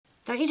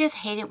Don't you just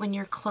hate it when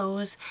your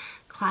clothes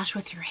clash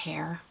with your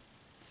hair?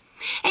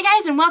 Hey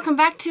guys, and welcome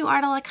back to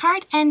Art a la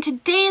Carte, and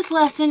today's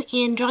lesson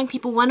in Drawing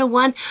People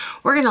 101,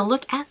 we're going to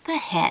look at the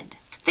head.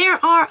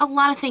 There are a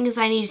lot of things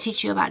that I need to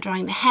teach you about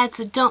drawing the head,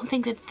 so don't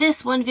think that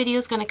this one video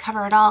is going to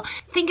cover it all.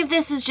 Think of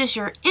this as just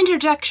your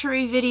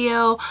introductory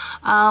video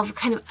of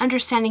kind of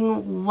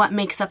understanding what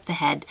makes up the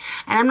head.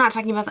 And I'm not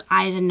talking about the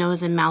eyes and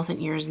nose and mouth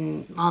and ears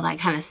and all that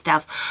kind of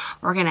stuff.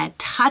 We're going to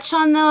touch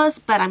on those,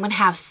 but I'm going to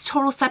have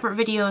total separate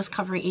videos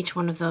covering each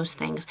one of those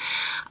things,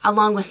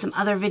 along with some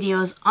other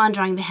videos on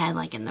drawing the head,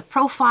 like in the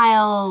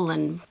profile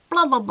and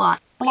blah, blah, blah.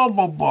 Blah,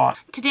 blah, blah.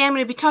 Today I'm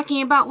going to be talking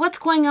about what's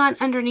going on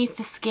underneath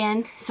the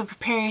skin, so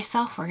prepare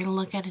yourself. We're going to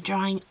look at a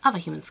drawing of a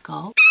human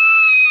skull.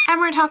 And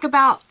we're going to talk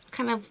about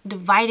kind of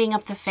dividing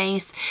up the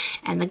face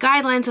and the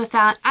guidelines with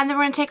that. And then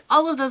we're going to take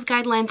all of those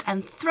guidelines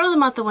and throw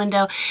them out the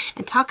window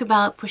and talk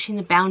about pushing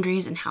the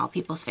boundaries and how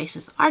people's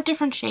faces are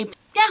different shaped.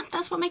 Yeah,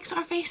 that's what makes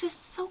our faces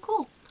so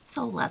cool.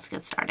 So let's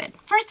get started.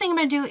 First thing I'm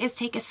going to do is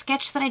take a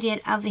sketch that I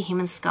did of the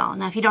human skull.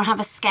 Now if you don't have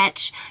a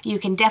sketch, you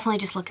can definitely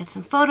just look at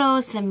some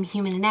photos, some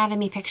human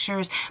anatomy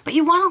pictures, but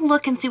you want to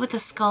look and see what the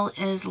skull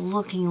is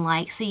looking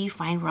like so you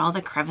find where all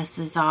the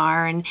crevices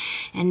are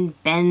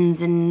and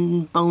bends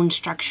and bone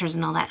structures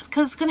and all that,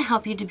 because it's going to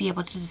help you to be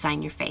able to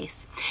design your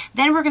face.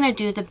 Then we're going to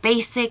do the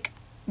basic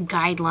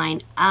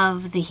guideline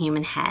of the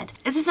human head.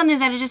 This is something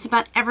that just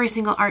about every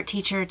single art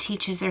teacher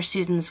teaches their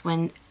students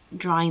when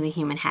drawing the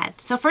human head.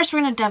 So first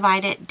we're going to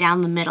divide it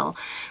down the middle,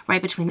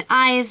 right between the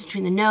eyes,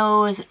 between the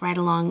nose, right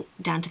along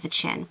down to the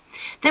chin.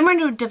 Then we're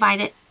going to divide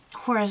it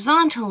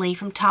horizontally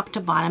from top to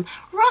bottom,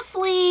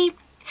 roughly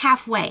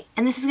halfway.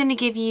 And this is going to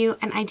give you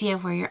an idea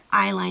of where your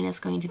eye line is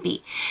going to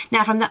be.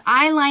 Now from the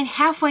eye line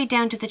halfway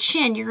down to the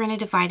chin, you're going to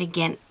divide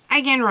again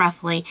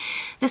roughly.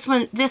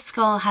 This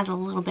skull has a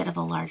little bit of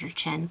a larger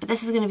chin, but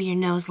this is going to be your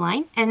nose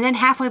line. And then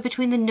halfway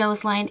between the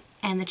nose line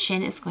and the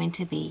chin is going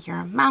to be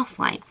your mouth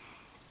line.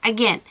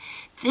 Again,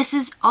 this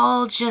is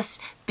all just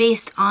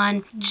based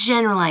on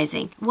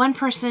generalizing. One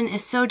person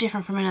is so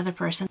different from another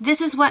person.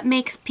 This is what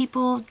makes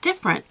people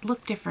different,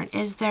 look different,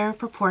 is their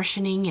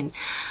proportioning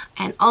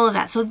and all of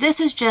that. So this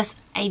is just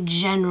a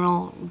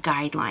general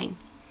guideline.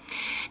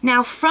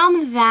 Now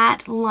from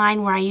that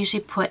line where I usually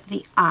put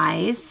the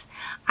eyes,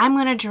 I'm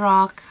going to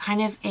draw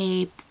kind of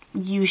a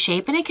U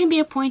shape, and it can be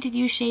a pointed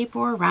U shape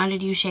or a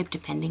rounded U shape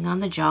depending on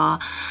the jaw,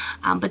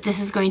 but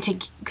this is going to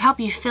help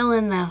you fill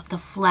in the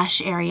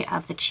flesh area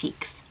of the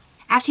cheeks.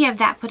 After you have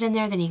that put in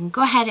there, then you can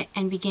go ahead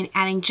and begin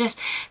adding just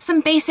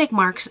some basic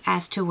marks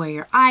as to where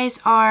your eyes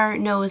are,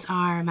 nose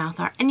are, mouth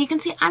are. And you can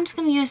see I'm just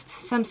going to use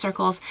some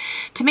circles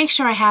to make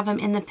sure I have them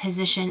in the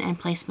position and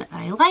placement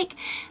that I like.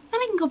 Then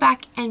I can go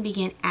back and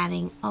begin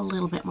adding a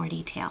little bit more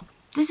detail.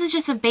 This is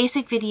just a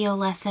basic video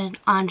lesson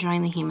on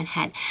drawing the human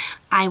head.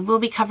 I will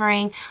be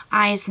covering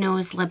eyes,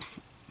 nose,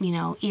 lips,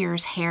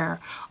 ears, hair,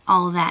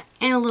 all of that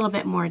in a little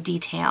bit more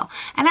detail.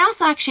 And I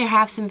also actually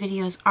have some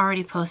videos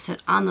already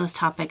posted on those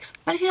topics,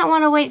 but if you don't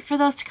want to wait for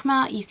those to come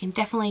out, you can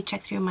definitely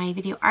check through my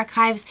video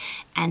archives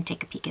and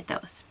take a peek at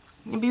those.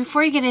 And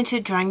before you get into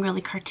drawing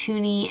really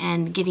cartoony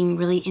and getting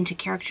really into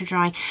character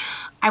drawing,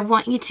 I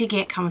want you to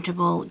get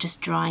comfortable just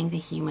drawing the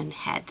human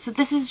head. So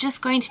this is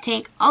just going to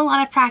take a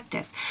lot of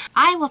practice.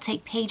 I will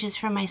take pages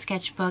from my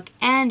sketchbook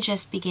and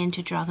just begin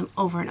to draw them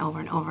over and over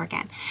and over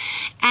again.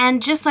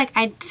 And just like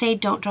I say,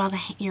 don't draw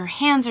your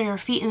hands or your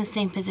feet in the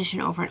same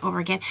position over and over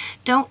again.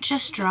 Don't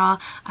just draw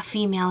a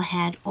female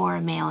head or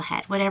a male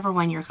head, whatever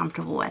one you're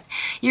comfortable with.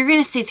 You're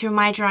going to see through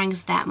my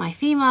drawings that my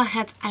female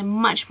heads I'm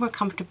much more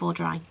comfortable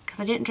drawing, because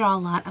I didn't draw a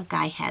lot of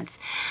guy heads.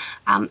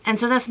 And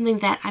so that's something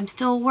that I'm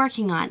still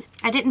working on.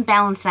 I didn't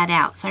balance that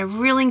out. So I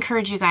really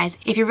encourage you guys,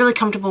 if you're really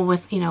comfortable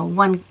with,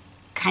 one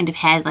kind of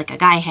head, like a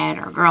guy head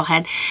or a girl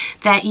head,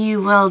 that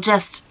you will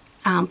just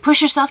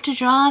push yourself to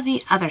draw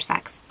the other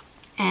sex.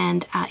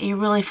 And you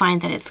really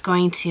find that it's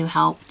going to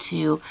help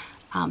to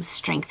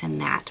strengthen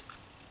that.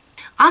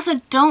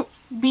 Also, don't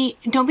be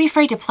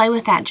afraid to play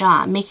with that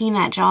jaw. Making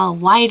that jaw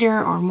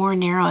wider or more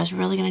narrow is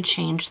really going to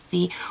change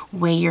the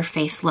way your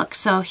face looks.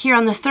 So here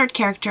on this third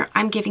character,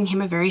 I'm giving him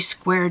a very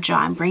square jaw.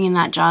 I'm bringing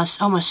that jaw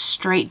almost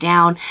straight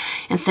down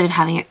instead of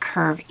having it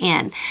curve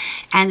in.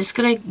 And it's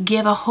going to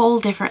give a whole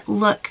different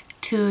look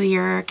to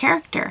your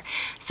character.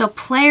 So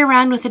play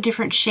around with the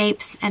different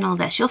shapes and all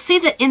this. You'll see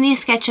that in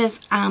these sketches,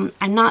 I'm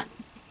not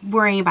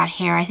worrying about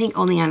hair. I think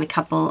only on a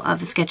couple of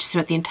the sketches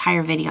throughout the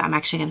entire video I'm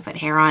actually going to put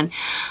hair on,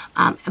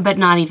 but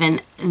not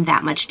even in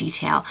that much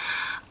detail.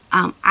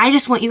 I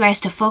just want you guys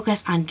to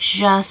focus on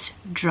just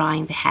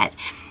drawing the head.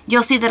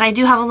 You'll see that I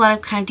do have a lot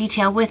of kind of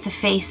detail with the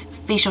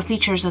facial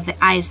features of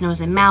the eyes, nose,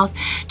 and mouth.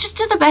 Just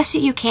do the best that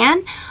you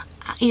can.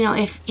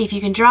 If you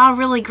can draw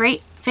really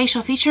great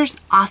facial features,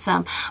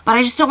 awesome. But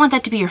I just don't want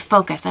that to be your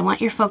focus. I want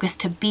your focus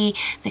to be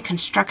the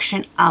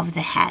construction of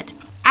the head.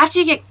 After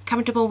you get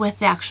comfortable with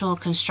the actual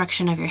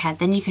construction of your head,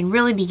 then you can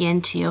really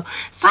begin to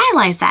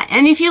stylize that.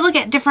 And if you look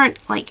at different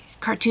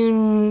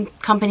cartoon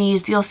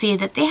companies, you'll see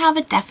that they have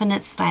a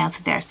definite style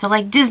to theirs. So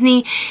like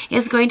Disney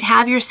is going to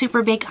have your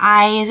super big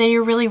eyes and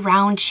your really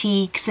round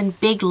cheeks and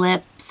big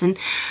lips and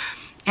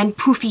and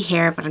poofy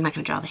hair, but I'm not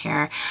going to draw the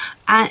hair.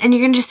 And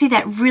you're going to just see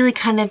that really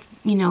kind of,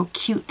 you know,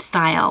 cute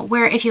style.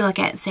 Where if you look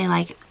at, say,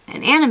 like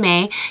an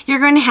anime, you're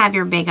going to have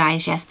your big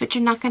eyes, yes, but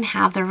you're not going to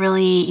have the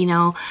really, you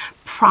know,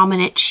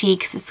 prominent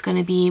cheeks. It's going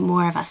to be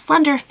more of a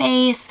slender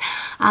face.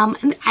 And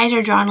the eyes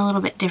are drawn a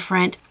little bit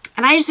different.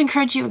 And I just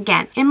encourage you,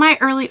 again, in my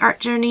early art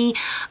journey,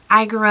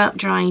 I grew up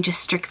drawing just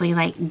strictly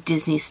like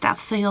Disney stuff.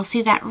 So you'll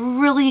see that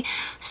really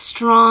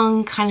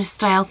strong kind of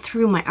style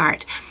through my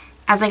art.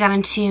 As I got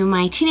into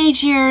my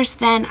teenage years,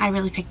 then I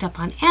really picked up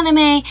on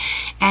anime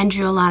and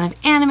drew a lot of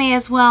anime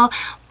as well.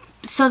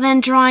 So then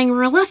drawing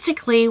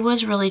realistically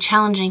was really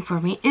challenging for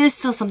me. It is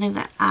still something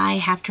that I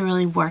have to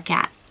really work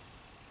at.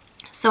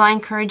 So I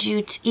encourage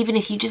you to, even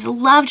if you just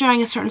love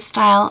drawing a certain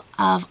style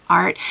of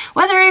art,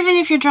 even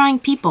if you're drawing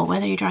people,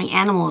 whether you're drawing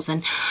animals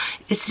and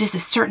it's just a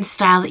certain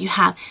style that you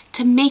have,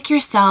 to make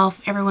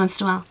yourself every once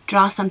in a while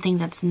draw something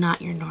that's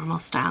not your normal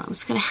style.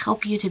 It's going to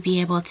help you to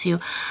be able to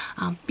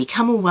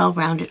become a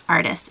well-rounded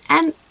artist.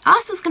 And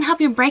also it's going to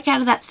help you break out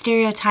of that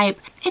stereotype.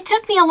 It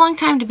took me a long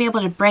time to be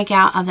able to break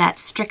out of that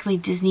strictly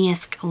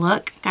Disney-esque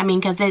look. I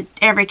mean, because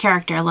every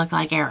character looked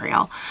like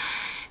Ariel.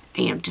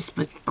 You know, just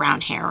with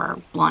brown hair or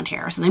blonde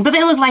hair or something, but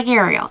they look like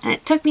Ariel, and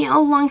it took me a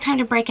long time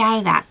to break out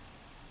of that.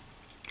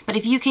 But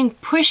if you can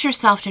push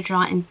yourself to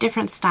draw in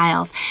different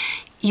styles,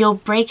 you'll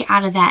break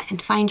out of that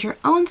and find your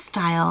own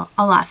style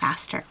a lot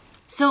faster.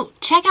 So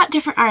check out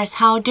different artists,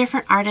 how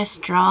different artists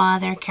draw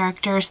their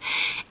characters,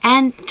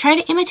 and try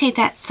to imitate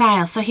that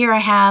style. So here I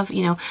have,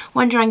 you know,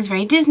 one drawing is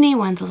very Disney,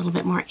 one's a little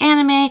bit more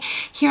anime.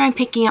 Here I'm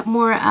picking up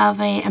more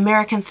of a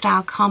American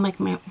style comic,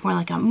 more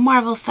like a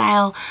Marvel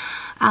style,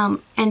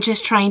 and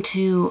just trying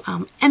to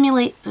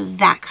emulate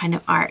that kind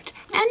of art.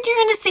 And you're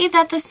going to see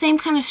that the same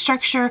kind of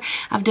structure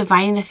of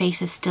dividing the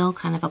faces still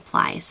kind of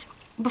applies.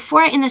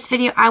 Before I end this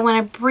video, I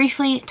want to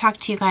briefly talk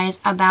to you guys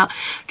about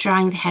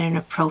drawing the head in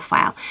a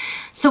profile.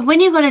 So when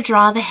you go to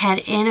draw the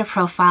head in a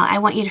profile, I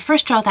want you to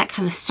first draw that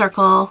kind of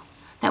circle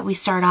that we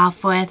start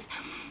off with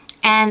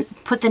and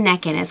put the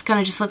neck in. It's going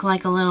to just look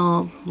like a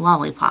little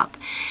lollipop.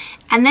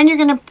 And then you're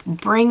going to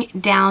bring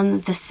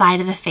down the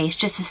side of the face,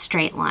 just a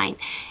straight line,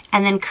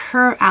 and then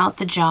curve out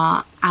the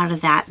jaw out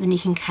of that. Then you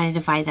can kind of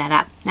divide that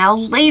up. Now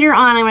later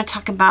on, I'm going to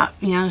talk about,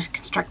 you know,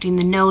 constructing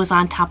the nose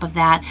on top of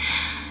that.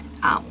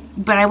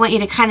 But I want you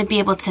to kind of be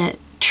able to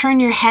turn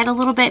your head a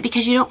little bit,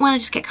 because you don't want to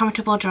just get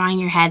comfortable drawing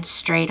your head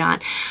straight on.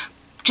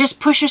 Just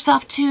push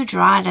yourself to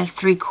draw it at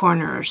 3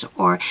 corners,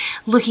 or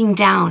looking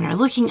down, or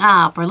looking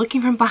up, or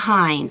looking from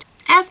behind.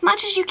 As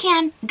much as you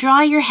can,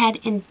 draw your head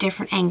in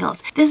different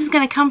angles. This is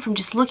going to come from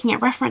just looking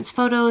at reference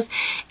photos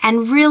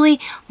and really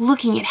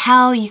looking at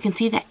how you can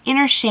see the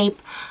inner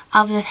shape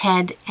of the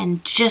head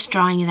and just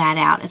drawing that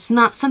out. It's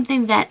not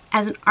something that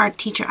as an art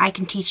teacher I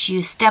can teach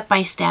you step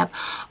by step,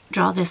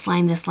 draw this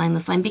line, this line,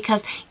 this line,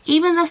 because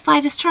even the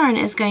slightest turn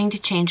is going to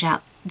change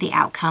out the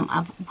outcome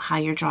of how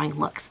your drawing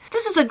looks.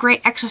 This is a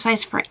great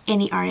exercise for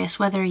any artist,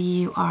 whether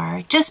you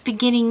are just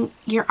beginning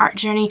your art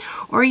journey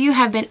or you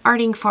have been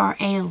arting for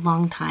a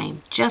long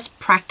time. Just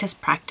practice,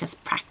 practice,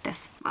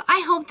 practice. Well,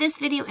 I hope this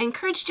video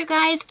encouraged you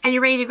guys and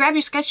you're ready to grab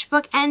your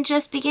sketchbook and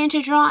just begin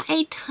to draw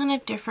a ton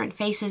of different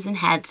faces and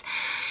heads.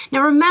 Now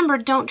remember,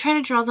 don't try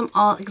to draw them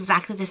all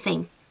exactly the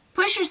same.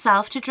 Push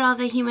yourself to draw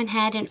the human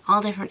head in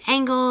all different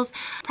angles.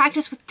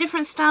 Practice with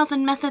different styles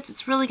and methods.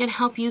 It's really going to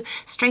help you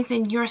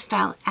strengthen your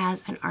style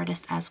as an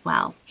artist as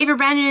well. If you're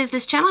brand new to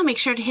this channel, make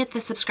sure to hit the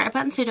subscribe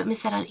button so you don't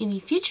miss out on any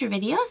future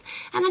videos.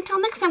 And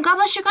until next time, God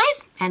bless you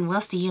guys, and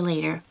we'll see you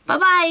later.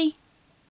 Bye-bye!